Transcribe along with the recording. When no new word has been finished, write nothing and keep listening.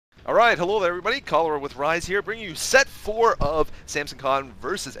All right, hello there, everybody. Caller with Rise here, bringing you set 4 of Samson Khan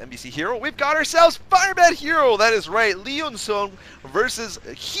versus MBC Hero. We've got ourselves Firebathero. That is right, Leonson versus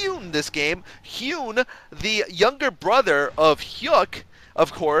Hyun this game. Hyun, the younger brother of Hyuk,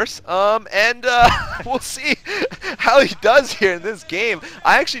 of course, and we'll see how he does here in this game.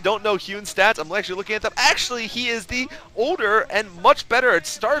 I actually don't know Hyun's stats. I'm actually looking at them. Actually, he is the older and much better at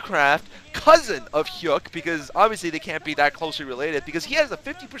StarCraft cousin of Hyuk, because obviously they can't be that closely related, because he has a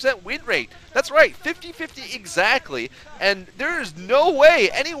 50% win rate. That's right, 50-50 exactly, and there is no way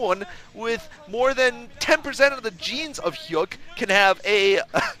anyone with more than 10% of the genes of Hyuk can have a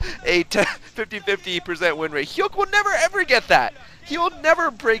 50-50% win rate. Hyuk will never ever get that. He will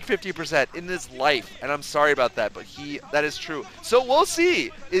never break 50% in his life, and I'm sorry about that, but that is true. So we'll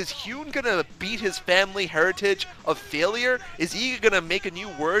see. Is Hyun gonna beat his family heritage of failure? Is he gonna make a new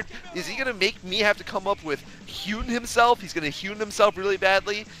word? Is he gonna make me have to come up with Hyun himself? He's gonna Hyun himself really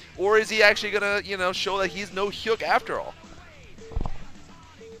badly, or is he actually gonna, show that he's no Hyuk after all?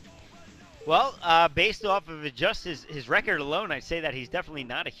 Well, based off of just his record alone, I'd say that he's definitely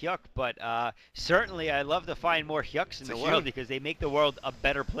not a Hyuk, but certainly I love to find more Hyuks in the world because they make the world a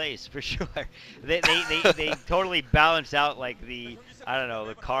better place, for sure. They totally balance out, like, the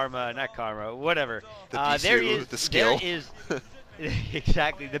karma, not karma, whatever. The Bisu, the skill. There is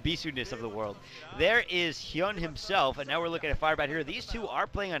exactly, the Bisu-ness of the world. There is Hyun himself, and now we're looking at Firebathero. These two are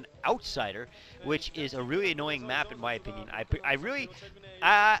playing on Outsider, which is a really annoying map in my opinion.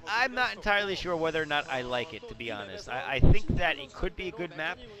 I'm not entirely sure whether or not I like it, to be honest. I think that it could be a good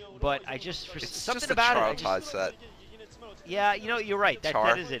map, but It's something just about it. set. Yeah, you're right.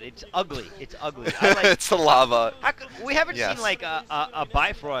 That is it. It's ugly. It's ugly. It's the lava. We haven't seen like a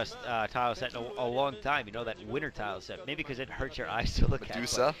Bifrost tile set in a long time. That winter tile set. Maybe because it hurts your eyes to look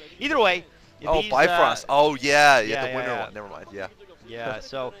Medusa? at. Either way. Oh, Bifrost. Oh yeah, the winter one. Never mind. Yeah. Yeah,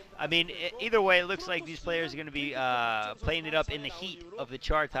 so, I mean, either way, it looks like these players are going to be playing it up in the heat of the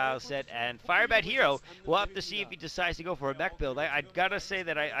Char tile set. And Firebathero, we'll have to see if he decides to go for a mech build. I got to say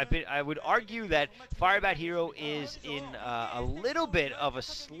that I would argue that Firebathero is in a little bit of a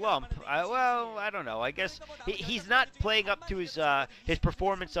slump. Well, I don't know. I guess he's not playing up to his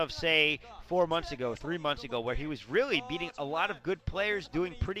performance of, say, 4 months ago, 3 months ago, where he was really beating a lot of good players,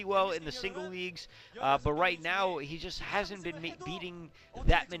 doing pretty well in the single leagues. But right now, he just hasn't been beating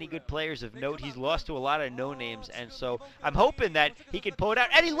that many good players of note. He's lost to a lot of no-names, and so I'm hoping that he can pull it out.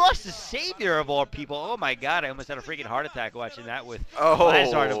 And he lost to Savior of all people. Oh my God, I almost had a freaking heart attack watching that with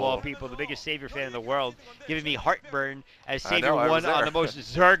Lazard of all people, the biggest Savior fan in the world, giving me heartburn as Savior won on the most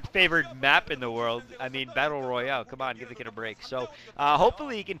Zerg-favored map in the world. I mean, Battle Royale. Come on, give the kid a break. So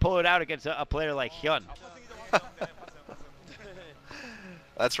hopefully he can pull it out against a player like Hyun.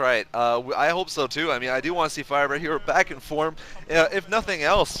 That's right. I hope so too. I mean, I do want to see Firebathero back in form, if nothing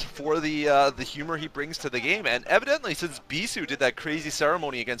else, for the humor he brings to the game. And evidently, since Bisu did that crazy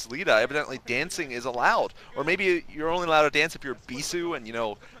ceremony against Lita, evidently dancing is allowed. Or maybe you're only allowed to dance if you're Bisu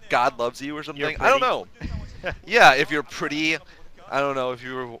and God loves you or something. I don't know. Yeah, if you're pretty. I don't know if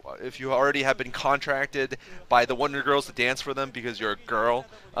you already have been contracted by the Wonder Girls to dance for them because you're a girl.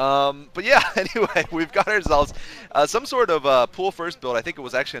 But yeah, anyway, we've got ourselves some sort of pool first build. I think it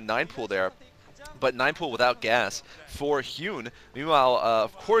was actually a 9 pool there, but 9 pool without gas for Hyun. Meanwhile,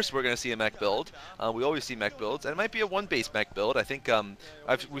 of course, we're going to see a mech build. We always see mech builds, and it might be a 1-base mech build. I think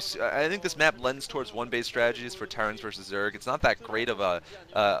I think this map lends towards 1-base strategies for Terrans versus Zerg. It's not that great of a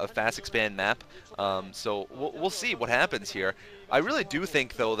fast expand map, so we'll see what happens here. I really do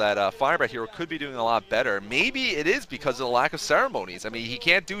think, though, that Firebathero could be doing a lot better. Maybe it is because of the lack of ceremonies. I mean, he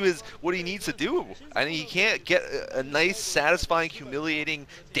can't do what he needs to do. I mean, he can't get a nice, satisfying, humiliating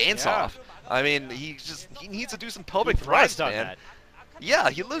dance-off. I mean, he needs to do some pelvic thrust, man. Yeah,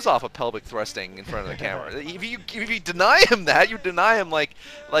 he lives off of pelvic thrusting in front of the camera. If you deny him that, you deny him like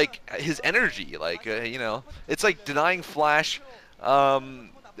his energy. Like it's like denying Flash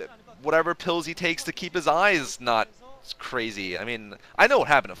whatever pills he takes to keep his eyes not crazy. I mean, I know what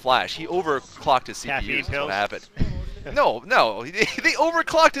happened to Flash. He overclocked his CPU. That's what happened. No, they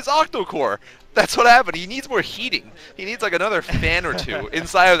overclocked his octo-core. That's what happened. He needs more heating. He needs like another fan or two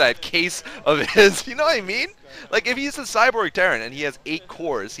inside of that case of his. You know what I mean? Like if he's a cyborg Terran and he has 8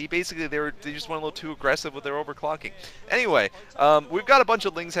 cores, he basically they just went a little too aggressive with their overclocking. Anyway, we've got a bunch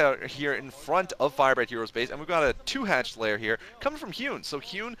of lings out here in front of Firebathero's base, and we've got a 2-hatched layer here coming from Hyun. So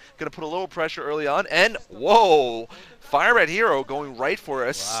Hyun gonna put a little pressure early on, and whoa! Firebathero going right for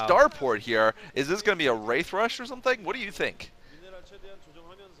a starport here. Is this gonna be a Wraith Rush or something? What do you think?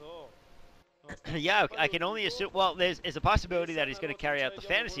 Yeah, I can only assume. Well, there's a possibility that he's going to carry out the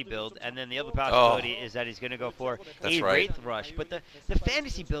fantasy build, and then the other Oh, possibility is that he's going to go for that's a right. Wraith Rush. But the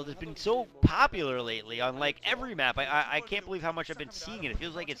fantasy build has been so popular lately on like every map. I can't believe how much I've been seeing it. It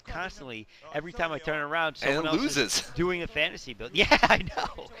feels like it's constantly every time I turn around, And someone it else is loses. doing a fantasy build. Yeah, I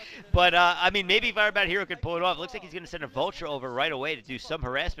know. But I mean, maybe Firebathero could pull it off. Looks like he's going to send a Vulture over right away to do some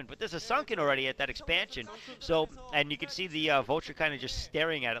harassment. But there's a Sunken already at that expansion. So, and you can see the Vulture kind of just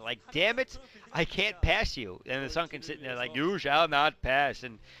staring at it like, damn it, I can't pass you. And the Sunken sitting there like, you shall not pass.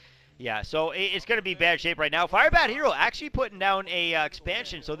 And yeah, so it's going to be bad shape right now. Firebathero actually putting down a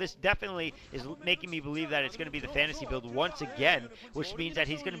expansion, so this definitely is making me believe that it's going to be the fantasy build once again, which means that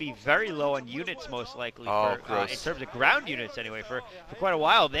he's going to be very low on units most likely Oh, for in gross. terms of ground units anyway for quite a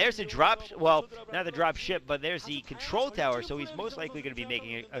while. There's the drop, well, not the drop ship, but there's the control tower, so he's most likely going to be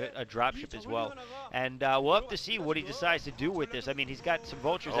making a drop ship as well. And we'll have to see what he decides to do with this. I mean, he's got some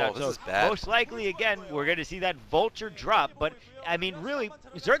vultures Oh, out, this so is bad. most likely, again, we're going to see that vulture drop, but I mean, really,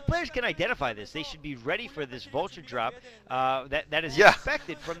 Zerg players can identify this. They should be ready for this vulture drop that is Yeah.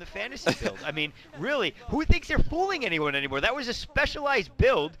 expected from the fantasy build. I mean, really, who thinks they're fooling anyone anymore? That was a specialized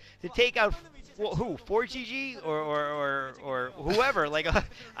build to take out who? 4GG or whoever? Like,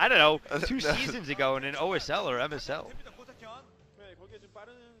 I don't know, 2 seasons ago in an OSL or MSL.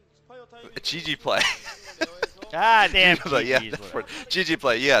 GG play. Ah, damn, Yeah, GG's. that's for GG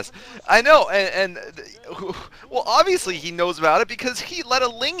play. Yes, I know, well, obviously he knows about it because he let a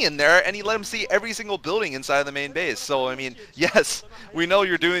Ling in there and he let him see every single building inside the main base. So I mean, yes, we know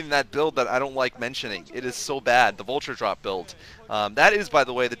you're doing that build that I don't like mentioning. It is so bad, the Vulture Drop build. That is, by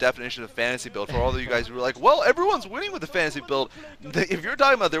the way, the definition of fantasy build for all of you guys who are like, well, everyone's winning with the fantasy build. If you're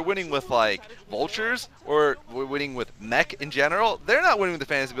talking about they're winning with, like, vultures or we're winning with mech in general, they're not winning with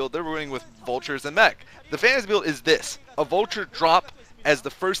the fantasy build. They're winning with vultures and mech. The fantasy build is this, a vulture drop as the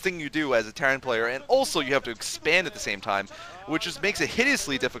first thing you do as a Terran player, and also you have to expand at the same time, which just makes it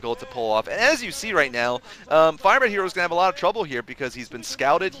hideously difficult to pull off. And as you see right now, Firebathero is going to have a lot of trouble here because he's been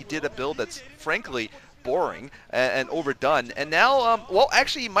scouted. He did a build that's, frankly, boring and overdone, and now well,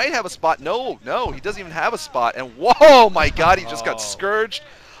 actually he might have a spot. No, he doesn't even have a spot. And whoa, my god, he just got scourged.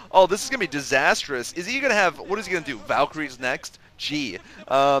 Oh, this is gonna be disastrous. Is he gonna have, what is he gonna do, Valkyries next? Gee,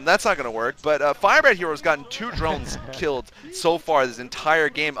 that's not gonna work. But Firebathero's gotten 2 drones killed so far this entire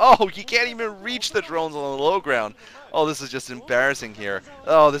game. Oh, he can't even reach the drones on the low ground. Oh, this is just embarrassing here.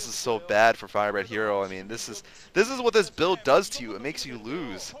 Oh, this is so bad for Firebathero. I mean, this is what this build does to you. It makes you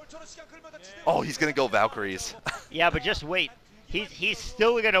lose. Oh, he's gonna go Valkyries. Yeah, but just wait. He's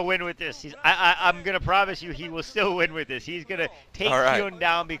still gonna win with this. I'm gonna promise you he will still win with this. He's gonna take Hyun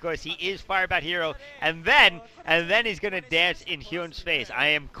down because he is Firebathero, and then he's gonna dance in Hyun's face. I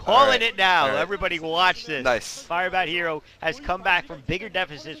am calling it now. Everybody watch this. Nice. Firebathero has come back from bigger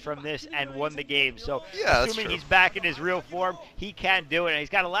deficits from this and won the game. So yeah, assuming he's back in his real form, he can do it. And he's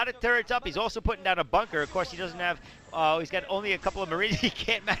got a lot of turrets up. He's also putting down a bunker. Of course, he doesn't have. He's got only a couple of Marines. He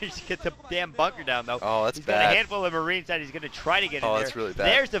can't manage to get the damn bunker down, though. Oh, that's He's bad. got a handful of Marines that he's going to try to get in there. Oh, that's really bad.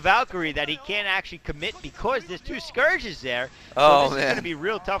 There's the Valkyrie that he can't actually commit because there's 2 Scourges there. Oh, so this is going to be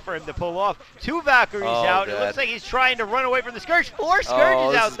real tough for him to pull off. 2 Valkyries out. Bad. It looks like he's trying to run away from the Scourge. 4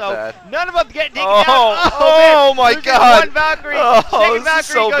 Scourges out, though. Bad. None of them getting taken down. Oh, my God. 1 Valkyrie. Oh, Second Valkyrie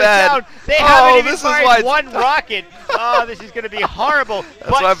so goes bad. down. They haven't even this fired is why 1 rocket. Oh, this is going to be horrible.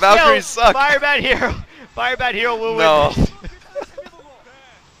 That's why Valkyries suck. Firebathero will win this.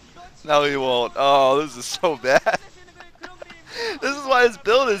 No, he won't. Oh, this is so bad. This is why his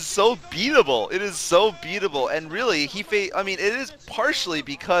build is so beatable. It is so beatable, and really, I mean, it is partially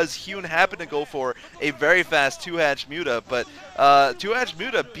because Hyun happened to go for a very fast 2-hatch Muta, but 2-hatch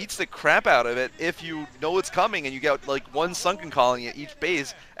Muta beats the crap out of it if you know it's coming and you get like 1 sunken colony at each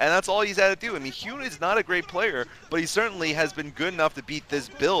base, and that's all he's had to do. I mean, Hyun is not a great player, but he certainly has been good enough to beat this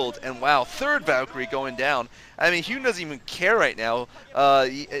build, and wow, 3rd Valkyrie going down. I mean, Hyun doesn't even care right now.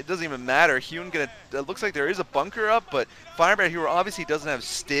 It doesn't even matter. Hyun it looks like there is a bunker up, but Firebathero obviously doesn't have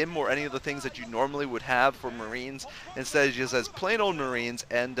stim or any of the things that you normally would have for Marines. Instead, he just has plain old Marines,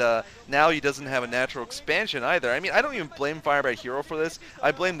 and now he doesn't have a natural expansion either. I mean, I don't even blame Firebathero for this.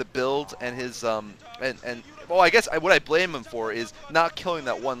 I blame the build and his well, I guess what I blame him for is not killing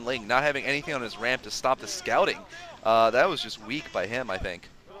that 1 Ling, not having anything on his ramp to stop the scouting. That was just weak by him, I think.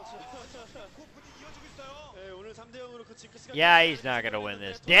 Yeah, he's not going to win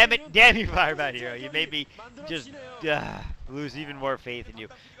this. Damn it. Damn you, Firebathero. You made me just lose even more faith in you.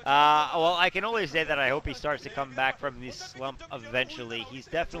 Well, I can only say that I hope he starts to come back from this slump eventually. He's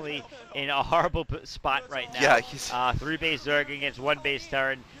definitely in a horrible spot right now. Yeah, he's 3 base Zerg against 1 base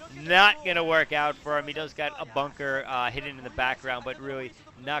Terran. Not going to work out for him. He does got a bunker hidden in the background, but really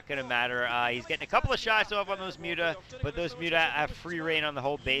not going to matter. He's getting a couple of shots off on those Muta, but those Muta have free reign on the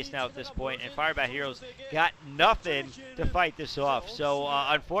whole base now at this point, and Firebathero's got nothing to fight this off. So,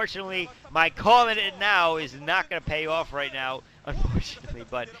 unfortunately, my calling it now is not going to pay off right now, unfortunately.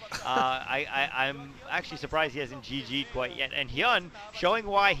 But I'm actually surprised he hasn't GG'd quite yet. And Hyun showing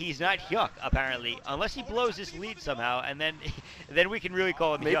why he's not Hyuk, apparently, unless he blows this lead somehow, and then we can really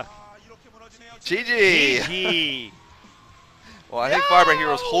call him Hyuk. GG! GG! Well, I think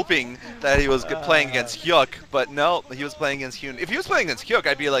Firebathero was hoping that he was playing against Hyuk, but no, he was playing against Hyun. If he was playing against Hyuk,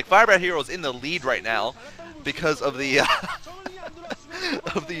 I'd be like, Firebathero's in the lead right now because of the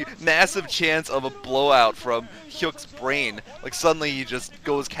of the massive chance of a blowout from Hyuk's brain. Like, suddenly he just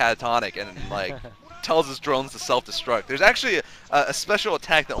goes catatonic and, like, tells his drones to self-destruct. There's actually a special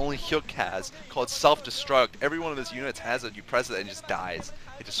attack that only Hyuk has called self-destruct. Every one of his units has it. You press it and it just dies.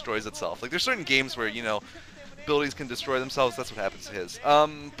 It destroys itself. Like, there's certain games where, you know, buildings can destroy themselves. That's what happens to his.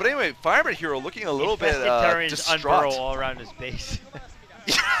 But anyway, Firebathero looking a little bit distraught. All around his base.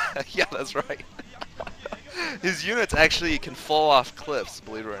 Yeah, that's right. His units actually can fall off cliffs,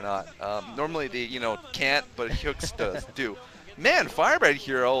 believe it or not. Normally they, you know, can't, but Hyuk's do. Man,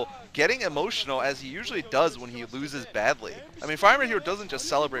 Firebathero getting emotional as he usually does when he loses badly. I mean, Firebathero doesn't just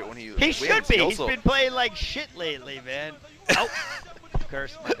celebrate when he He wins. should be. He's been playing like shit lately, man. Oh,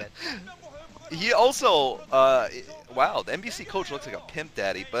 curse, my bad. He also, wow, the MBC coach looks like a pimp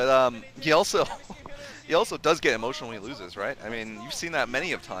daddy, but he also does get emotional when he loses, right? I mean, you've seen that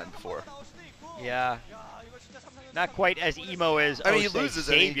many of times before. Yeah. Not quite as emo as I mean, he loses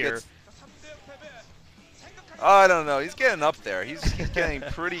Xavier. and he gets, I don't know. He's getting up there. He's getting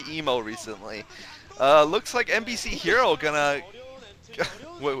pretty emo recently. Looks like MBC Hero gonna.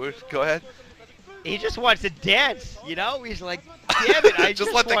 Wait, go ahead. He just wants to dance, you know? He's like, damn it, I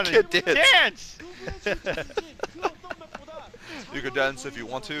just let the want kid to dance. dance. You could dance if you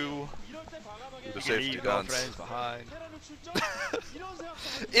want to. The safety guns. Behind.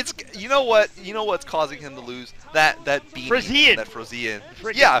 It's you know what's causing him to lose that beanie. Frozien. That Frozien.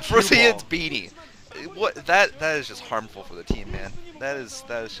 Yeah, Frozien's beanie. That is just harmful for the team, man. That is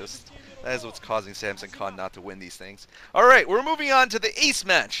what's causing Samson Khan not to win these things. All right, we're moving on to the ace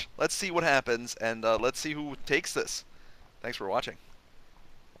match. Let's see what happens, and let's see who takes this. Thanks for watching.